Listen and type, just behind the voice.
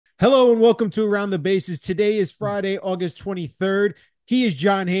Hello and welcome to Around the Bases. Today is Friday, August 23rd. He is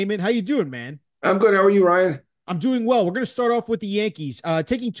Jon Heyman. How you doing, man? I'm good. How are you, Ryan? I'm doing well. We're going to start off with the Yankees,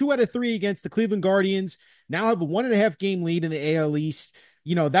 taking 2 out of 3 against the Cleveland Guardians. Now have a 1.5 game lead in the AL East.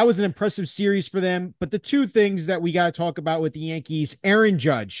 That was an impressive series for them. But the two things that we got to talk about with the Yankees, Aaron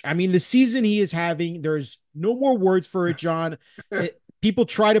Judge. I mean, the season he is having, there's no more words for it, John. People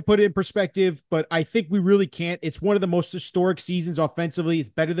try to put it in perspective, but I think we really can't. It's one of the most historic seasons offensively. It's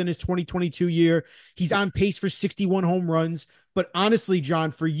better than his 2022 year. He's on pace for 61 home runs. But honestly,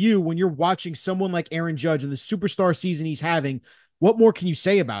 John, for you, when you're watching someone like Aaron Judge and the superstar season he's having, what more can you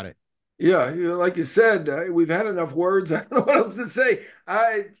say about it? Yeah, like you said, we've had enough words. I don't know what else to say.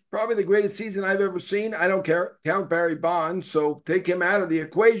 Probably the greatest season I've ever seen. I don't care count Barry Bonds, so take him out of the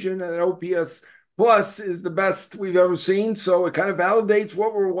equation, and OPS plus is the best we've ever seen. So it kind of validates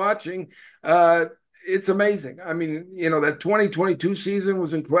what we're watching. Uh, it's amazing. I mean, that 2022 season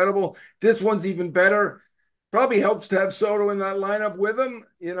was incredible. This one's even better. Probably helps to have Soto in that lineup with him.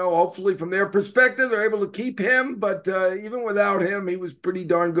 Hopefully from their perspective, they're able to keep him. But even without him, he was pretty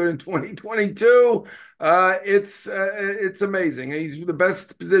darn good in 2022. It's amazing. He's the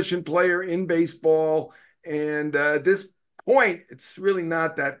best position player in baseball, and at this point, it's really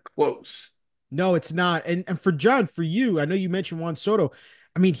not that close. No, it's not. And for John, for you, I know you mentioned Juan Soto.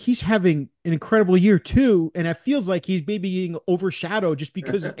 I mean, he's having an incredible year too, and it feels like he's maybe being overshadowed just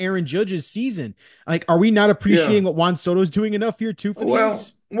because of Aaron Judge's season. Like, are we not Yeah. appreciating what Juan Soto's doing enough here too for the Well,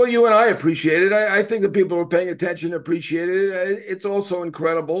 Yanks? well, you and I appreciate it. I think the people who are paying attention appreciate it. It's also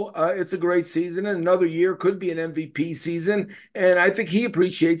incredible. It's a great season, and another year could be an MVP season. And I think he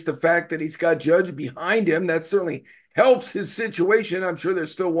appreciates the fact that he's got Judge behind him. That certainly helps his situation. I'm sure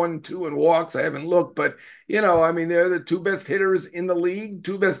there's still 1-2 in walks. I haven't looked, but I mean, they're the two best hitters in the league,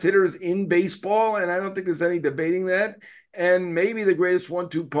 two best hitters in baseball, and I don't think there's any debating that. And maybe the greatest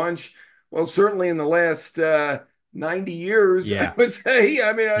 1-2 punch. Well, certainly in the last 90 years, I Yeah, would say.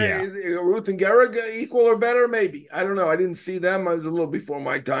 I mean, yeah. Ruth and Gehrig equal or better? Maybe. I don't know. I didn't see them. I was a little before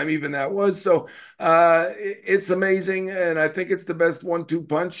my time, even that was. So it's amazing. And I think it's the best 1-2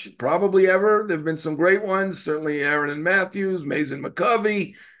 punch probably ever. There have been some great ones, certainly Aaron and Matthews, Mason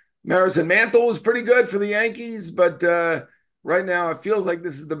McCovey. Maris and Mantle was pretty good for the Yankees. But right now, it feels like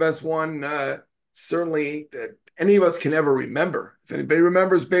this is the best one, certainly, that any of us can ever remember. If anybody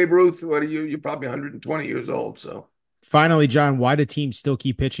remembers Babe Ruth, what are you? You're probably 120 years old. So, Finally, John, why do teams still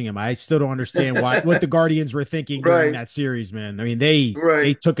keep pitching him? I still don't understand why what the Guardians were thinking during right, that series, man. I mean, they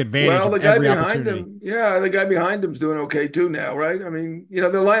right. took advantage Well, of the guy every behind opportunity. him, yeah, the guy behind him's doing okay too now, right? I mean, the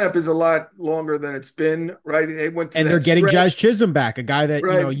lineup is a lot longer than it's been, right? They went through And they're that getting stretch, Jazz Chisholm back, a guy that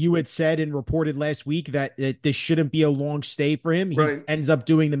right, you had said and reported last week that this shouldn't be a long stay for him. He right. ends up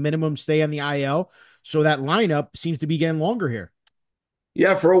doing the minimum stay on the IL, so that lineup seems to be getting longer here.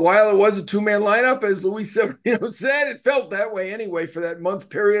 Yeah, for a while it was a two-man lineup, as Luis Severino said. It felt that way anyway for that month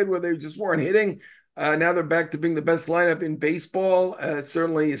period where they just weren't hitting. Now they're back to being the best lineup in baseball.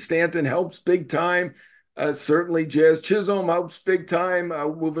 Certainly Stanton helps big time. Certainly Jazz Chisholm helps big time,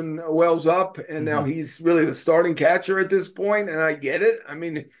 moving Wells up, and now Mm-hmm. he's really the starting catcher at this point, and I get it. I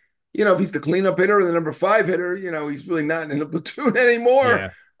mean, if he's the cleanup hitter or the number five hitter, he's really not in the platoon anymore. Yeah,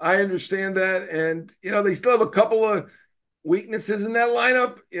 I understand that, and they still have a couple of weaknesses in that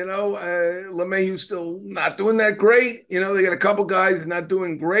lineup. LeMahieu's still not doing that great. They got a couple guys not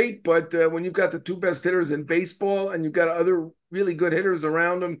doing great, but when you've got the two best hitters in baseball and you've got other really good hitters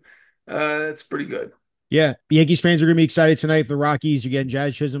around them, it's pretty good. yeah. The Yankees fans are going to be excited tonight for the Rockies. You're getting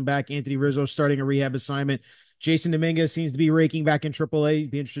Jazz Chisholm back, Anthony Rizzo starting a rehab assignment. Jason Dominguez seems to be raking back in AAA.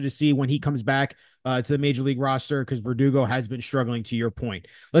 Be interested to see when he comes back to the major league roster because Verdugo has been struggling. To your point,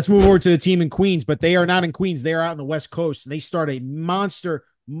 let's move over to the team in Queens, but they are not in Queens. They are out on the West Coast. They start a monster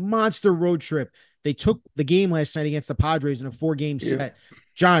road trip. They took the game last night against the Padres in a 4 game Yeah, set.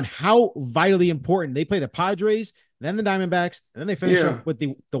 John, how vitally important they play the Padres, then the Diamondbacks, and then they finish up yeah, with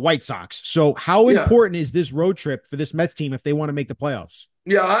the White Sox. So, how yeah. important is this road trip for this Mets team if they want to make the playoffs?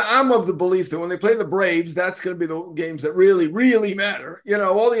 Yeah, I'm of the belief that when they play the Braves, that's going to be the games that really, really matter.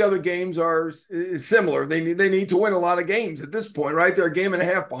 All the other games are similar. They need to win a lot of games at this point, right? They're a game and a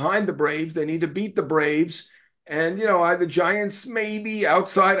half behind the Braves. They need to beat the Braves. And the Giants maybe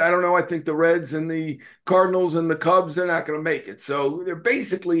outside. I don't know. I think the Reds and the Cardinals and the Cubs, they're not going to make it. So they're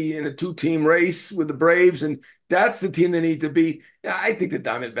basically in a two-team race with the Braves, and that's the team they need to beat. Yeah, I think the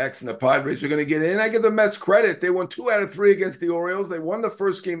Diamondbacks and the Padres are going to get in. I give the Mets credit. They won 2 out of 3 against the Orioles. They won the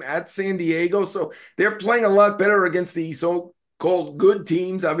first game at San Diego. So they're playing a lot better against the so-called good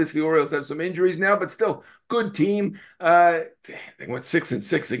teams. Obviously, the Orioles have some injuries now, but still good team. They went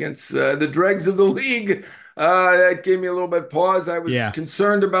 6-6 against the dregs of the league. That gave me a little bit of pause. I was Yeah.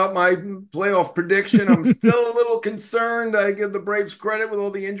 concerned about my playoff prediction. I'm still a little concerned. I give the Braves credit with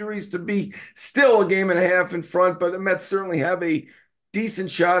all the injuries to be still a game and a half in front, but the Mets certainly have a decent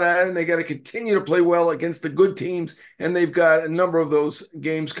shot at it, and they got to continue to play well against the good teams. And they've got a number of those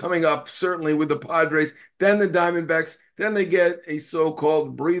games coming up, certainly with the Padres, then the Diamondbacks. Then they get a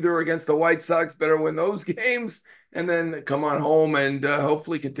so-called breather against the White Sox. Better win those games, and then come on home and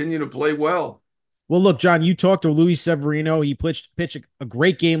hopefully continue to play well. Well, look, John, you talked to Luis Severino. He pitched a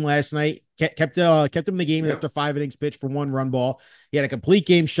great game last night. Kept him in the game Yeah. after 5 innings pitched for one run ball. He had a complete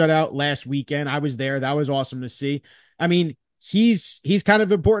game shutout last weekend. I was there. That was awesome to see. I mean, he's kind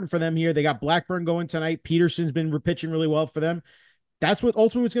of important for them here. They got Blackburn going tonight. Peterson's been pitching really well for them. That's what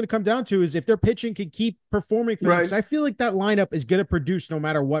ultimately what's going to come down to is if their pitching can keep performing for them. Right. Because I feel like that lineup is going to produce no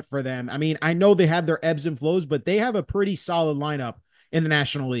matter what for them. I mean, I know they have their ebbs and flows, but they have a pretty solid lineup in the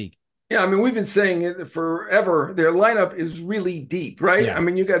National League. Yeah, I mean, we've been saying it forever. Their lineup is really deep, right? I Yeah.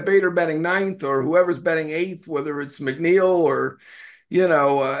 mean, you got Bader batting ninth, or whoever's batting eighth, whether it's McNeil or,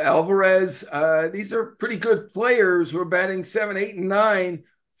 Alvarez. These are pretty good players who are batting seven, eight, and nine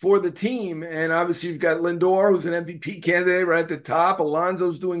for the team. And obviously, you've got Lindor, who's an MVP candidate right at the top.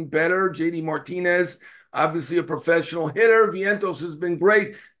 Alonso's doing better. JD Martinez, obviously a professional hitter. Vientos has been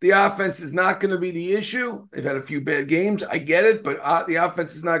great. The offense is not going to be the issue. They've had a few bad games. I get it, but the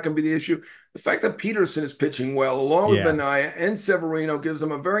offense is not going to be the issue. The fact that Peterson is pitching well, along with Yeah. Benaya and Severino, gives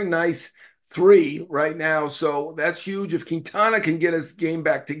them a very nice three right now. So that's huge. If Quintana can get his game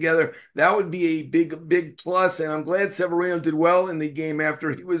back together, that would be a big, big plus. And I'm glad Severino did well in the game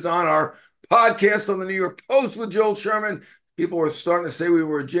after he was on our podcast on the New York Post with Joel Sherman. People were starting to say we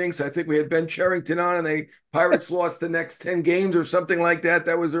were a jinx. I think we had Ben Cherington on, and the Pirates lost the next 10 games or something like that.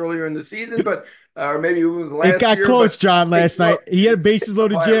 That was earlier in the season, but or maybe it was It last got year. close, But John, hey, last night. look, He had a it's bases the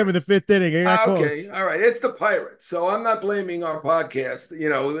loaded jam in the Pirates. fifth inning. It got Okay, close. all right. It's the Pirates. So I'm not blaming our podcast.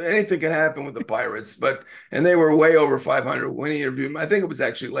 Anything can happen with the Pirates, and they were way over 500 winning interview. I think it was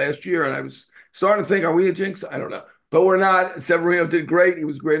actually last year, and I was starting to think, are we a jinx? I don't know. But we're not. Severino did great. He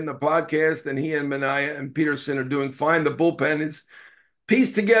was great in the podcast, and he and Minaya and Peterson are doing fine. The bullpen is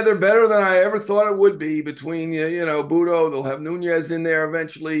pieced together better than I ever thought it would be between, Budo. They'll have Nunez in there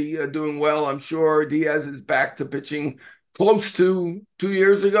eventually doing well, I'm sure. Diaz is back to pitching close to 2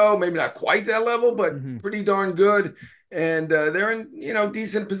 years ago, maybe not quite that level, but Mm-hmm. pretty darn good. And they're in,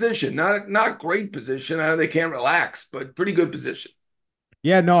 decent position, not great position. I know they can't relax, but pretty good position.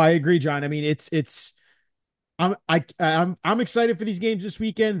 Yeah, no, I agree, John. I mean, it's I'm excited for these games this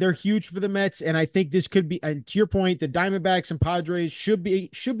weekend. They're huge for the Mets, and I think this could be. And to your point, the Diamondbacks and Padres should be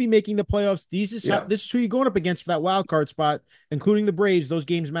making the playoffs. Yeah. This is who you're going up against for that wild card spot, including the Braves. Those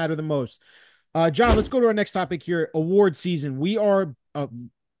games matter the most. John, let's go to our next topic here. Award season. We are a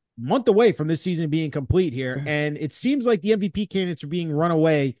month away from this season being complete here, and it seems like the MVP candidates are being run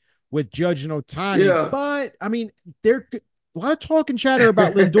away with Judge and Otani. Yeah. But I mean, they're a lot of talk and chatter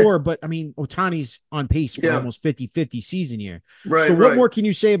about Lindor, but I mean, Otani's on pace for Yeah. almost 50-50 season here. So Right, what right, more can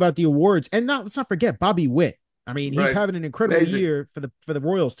you say about the awards? And let's not forget Bobby Witt. I mean, he's right. having an incredible Amazing. year for the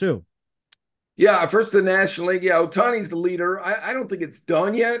Royals too. Yeah, first the National League. Yeah, Otani's the leader. I don't think it's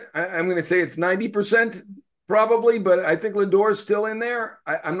done yet. I'm going to say it's 90% probably, but I think Lindor is still in there.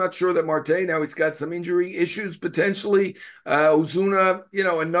 I'm not sure that Marte, now he's got some injury issues potentially. Ozuna,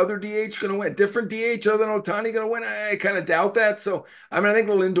 another DH going to win, a different DH other than Otani going to win. I kind of doubt that. So, I mean, I think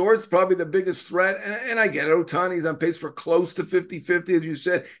Lindor is probably the biggest threat. And I get it. Otani's on pace for close to 50-50, as you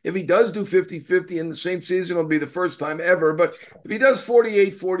said. If he does do 50-50 in the same season, it'll be the first time ever. But if he does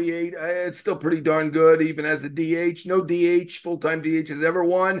 48-48, it's still pretty darn good, even as a DH. No DH, full-time DH has ever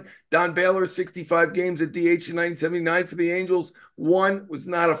won. Don Baylor, 65 games at DH in 1979 for the Angels. One was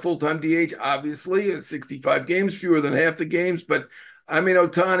not a full-time DH, obviously, 65 games, fewer than half the games. But, I mean,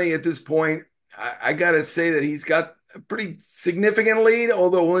 Otani at this point, I got to say that he's got a pretty significant lead,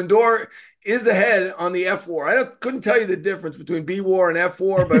 although Lindor is ahead on the F4. Couldn't tell you the difference between B4 and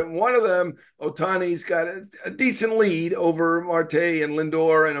F4, but one of them, Otani's got a decent lead over Marte and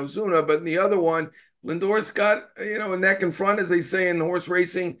Lindor and Ozuna, but in the other one, Lindor's got a neck in front, as they say in horse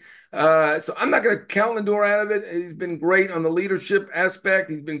racing. So I'm not going to count Lindor out of it. He's been great on the leadership aspect.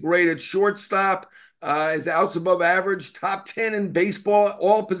 He's been great at shortstop. His outs above average, top 10 in baseball,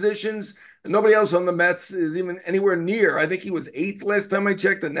 all positions. Nobody else on the Mets is even anywhere near. I think he was eighth last time I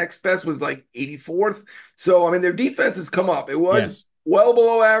checked. The next best was like 84th. So, I mean, their defense has come up. It was Yes. well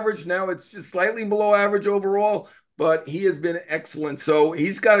below average. Now it's just slightly below average overall, but he has been excellent. So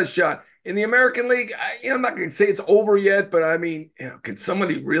he's got a shot. In the American League, I'm not going to say it's over yet, but I mean, can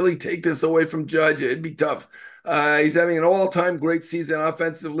somebody really take this away from Judge? It'd be tough. He's having an all-time great season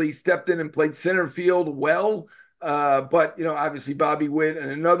offensively. Stepped in and played center field well. But obviously Bobby Witt in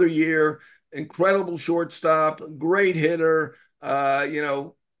another year, incredible shortstop, great hitter.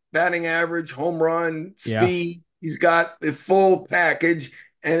 Batting average, home run, Yeah. speed. He's got the full package,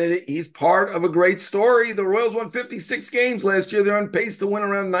 and he's part of a great story. The Royals won 56 games last year. They're on pace to win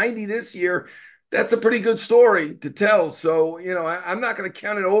around 90 this year. That's a pretty good story to tell. So, I'm not going to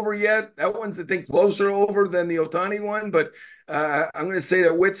count it over yet. That one's, I think, closer over than the Ohtani one, but I'm going to say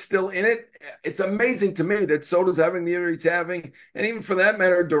that Witt's still in it. It's amazing to me that Soto's having the year he's having, and even for that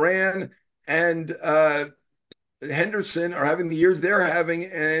matter, Duran and Henderson are having the years they're having,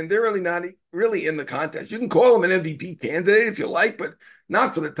 and they're really not really in the contest. You can call them an MVP candidate if you like, but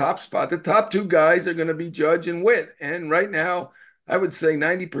not for the top spot. The top two guys are going to be Judge and Witt, and right now, I would say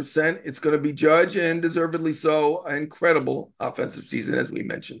 90% it's going to be Judge, and deservedly so. Incredible offensive season, as we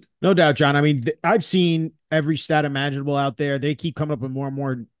mentioned. No doubt, John. I mean, I've seen every stat imaginable out there. They keep coming up with more and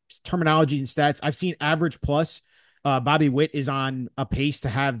more terminology and stats. I've seen average plus. Bobby Witt is on a pace to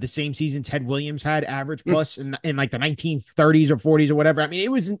have the same season Ted Williams had, average plus in like the 1930s or 40s or whatever. I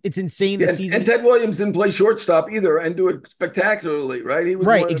mean, it's insane Yeah, this season. and Ted Williams didn't play shortstop either and do it spectacularly, right? He was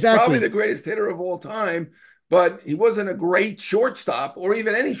Right, probably exactly. the greatest hitter of all time, but he wasn't a great shortstop or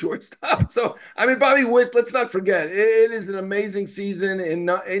even any shortstop. So, I mean, Bobby Witt, let's not forget, it is an amazing season.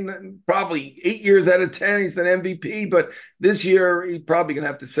 In probably 8 years out of 10, he's an MVP, but this year he's probably going to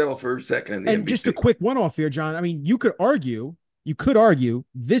have to settle for second in the And just a MVP. quick one off here, John. I mean, you could argue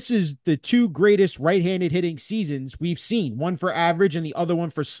this is the two greatest right-handed hitting seasons we've seen. One for average and the other one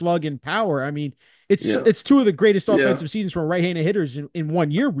for slug and power. I mean, it's Yeah, it's two of the greatest yeah. offensive seasons for right-handed hitters in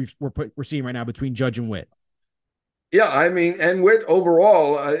 1 year we're seeing right now between Judge and Witt. Yeah, I mean, and Witt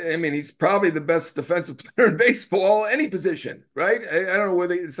overall, I mean, he's probably the best defensive player in baseball, any position, right? I don't know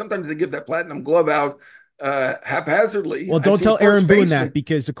whether sometimes they give that platinum glove out haphazardly. Well, I've don't seen tell Aaron first Boone that baseman.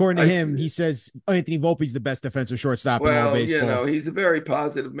 because according to I him, he says Anthony Volpe's the best defensive shortstop in all of Well, baseball. he's a very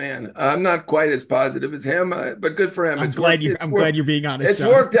positive man. I'm not quite as positive as him, but good for him. I'm It's glad worked. you It's I'm glad worked. you're being honest, It's John.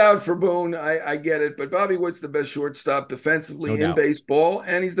 worked out for Boone. I get it, but Bobby Witt's the best shortstop No defensively in doubt. baseball,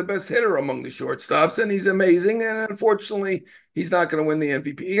 and he's the best hitter among the shortstops, and he's amazing. And unfortunately, he's not going to win the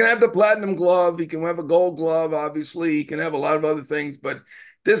MVP. He can have the platinum glove. He can have a gold glove. Obviously, he can have a lot of other things, but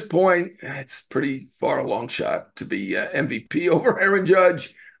at this point, it's pretty far a long shot to be MVP over Aaron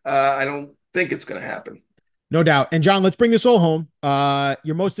Judge. I don't think it's going to happen. No doubt. And John, let's bring this all home.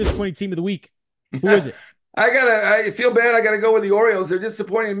 Your most disappointing team of the week. Who is it? I feel bad. I gotta go with the Orioles. They're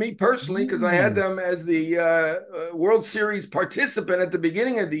disappointing me personally because I had Ooh. them as the World Series participant at the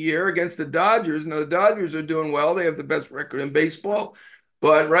beginning of the year against the Dodgers. Now the Dodgers are doing well. They have the best record in baseball.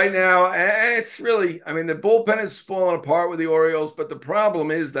 But right now, and it's really, I mean, the bullpen is falling apart with the Orioles. But the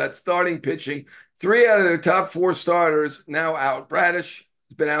problem is that starting pitching, three out of their top four starters now out. Bradish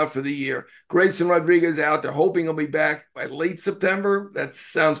has been out for the year. Grayson Rodriguez out. They're hoping he'll be back by late September. That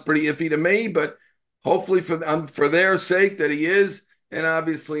sounds pretty iffy to me, but hopefully for their sake that he is. And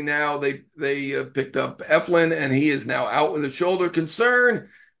obviously now they picked up Eflin, and he is now out with a shoulder concern.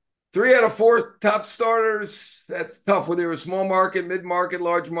 Three out of four top starters. That's tough. Whether you're a small market, mid market,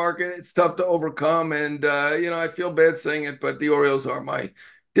 large market, it's tough to overcome. And I feel bad saying it, but the Orioles are my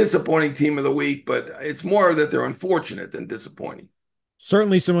disappointing team of the week. But it's more that they're unfortunate than disappointing.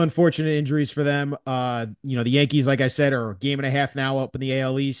 Certainly some unfortunate injuries for them. The Yankees, like I said, are a game and a half now up in the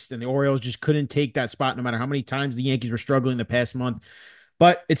AL East, and the Orioles just couldn't take that spot no matter how many times the Yankees were struggling the past month.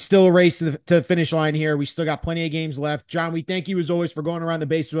 But it's still a race to the finish line here. We still got plenty of games left. John, we thank you as always for going around the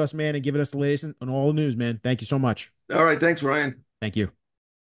base with us, man, and giving us the latest on all the news, man. Thank you so much. All right. Thanks, Ryan. Thank you.